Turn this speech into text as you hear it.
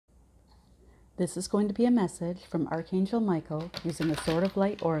This is going to be a message from Archangel Michael using the Sword of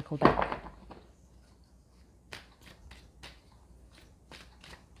Light Oracle deck.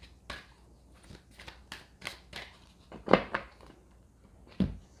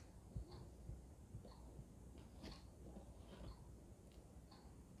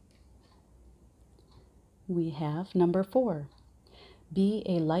 We have number 4. Be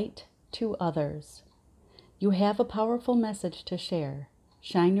a light to others. You have a powerful message to share.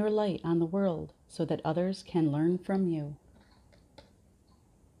 Shine your light on the world so that others can learn from you.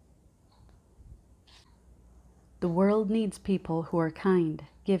 The world needs people who are kind,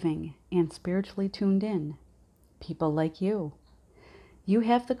 giving, and spiritually tuned in. People like you. You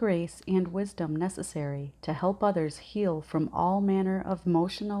have the grace and wisdom necessary to help others heal from all manner of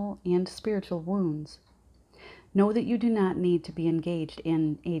emotional and spiritual wounds. Know that you do not need to be engaged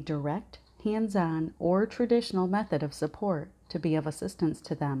in a direct, hands-on, or traditional method of support to be of assistance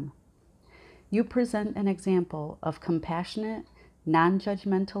to them. You present an example of compassionate,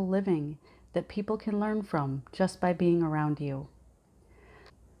 non-judgmental living that people can learn from just by being around you.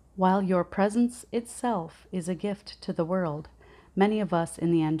 While your presence itself is a gift to the world, many of us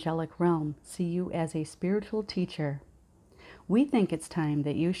in the angelic realm see you as a spiritual teacher. We think it's time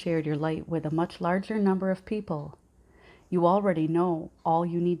that you shared your light with a much larger number of people. You already know all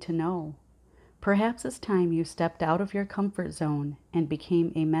you need to know. Perhaps it's time you stepped out of your comfort zone and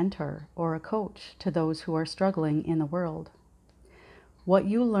became a mentor or a coach to those who are struggling in the world. What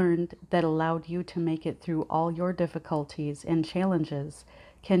you learned that allowed you to make it through all your difficulties and challenges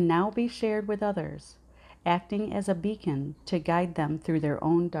can now be shared with others, acting as a beacon to guide them through their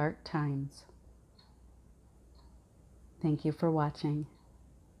own dark times. Thank you for watching.